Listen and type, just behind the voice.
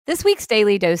This week's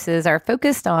Daily Doses are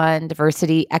focused on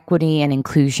diversity, equity, and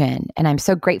inclusion. And I'm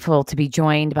so grateful to be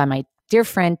joined by my dear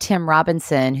friend, Tim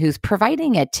Robinson, who's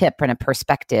providing a tip and a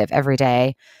perspective every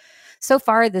day. So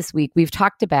far this week, we've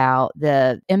talked about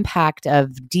the impact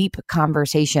of deep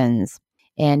conversations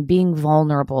and being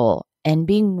vulnerable and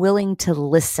being willing to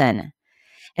listen.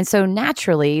 And so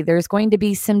naturally, there's going to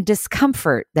be some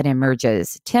discomfort that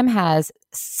emerges. Tim has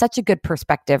such a good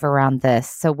perspective around this.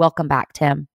 So welcome back,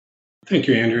 Tim. Thank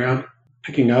you, Andrea.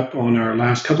 Picking up on our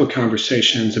last couple of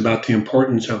conversations about the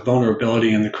importance of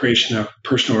vulnerability and the creation of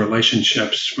personal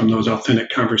relationships, from those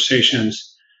authentic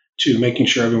conversations to making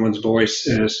sure everyone's voice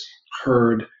is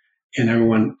heard and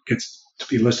everyone gets to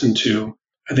be listened to.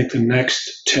 I think the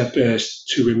next tip is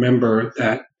to remember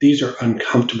that these are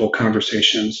uncomfortable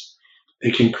conversations. They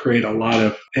can create a lot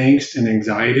of angst and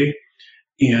anxiety,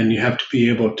 and you have to be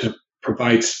able to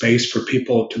provide space for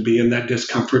people to be in that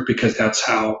discomfort, because that's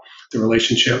how the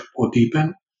relationship will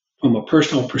deepen. From a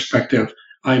personal perspective,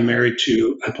 I'm married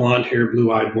to a blonde-haired,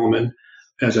 blue-eyed woman.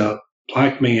 As a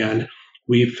Black man,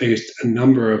 we've faced a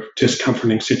number of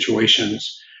discomforting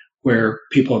situations where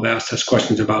people have asked us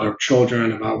questions about our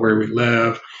children, about where we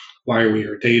live, why we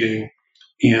are dating,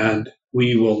 and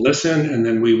we will listen and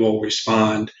then we will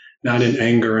respond, not in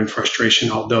anger and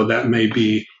frustration, although that may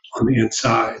be on the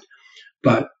inside.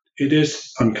 But it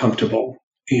is uncomfortable,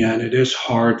 and it is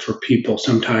hard for people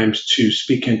sometimes to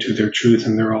speak into their truth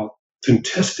and their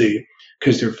authenticity,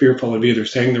 because they're fearful of either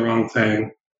saying the wrong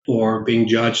thing or being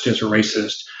judged as a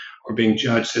racist, or being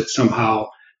judged that somehow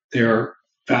their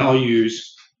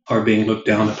values are being looked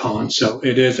down upon. So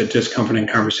it is a discomforting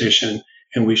conversation,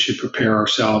 and we should prepare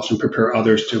ourselves and prepare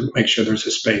others to make sure there's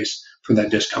a space for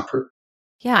that discomfort.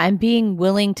 Yeah, and being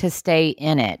willing to stay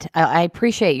in it. I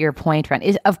appreciate your point, Ron.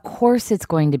 Of course, it's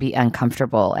going to be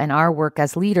uncomfortable. And our work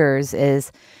as leaders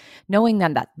is knowing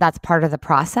that's part of the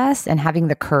process and having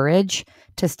the courage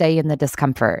to stay in the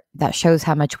discomfort. That shows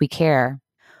how much we care.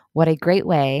 What a great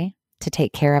way to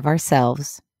take care of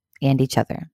ourselves and each other.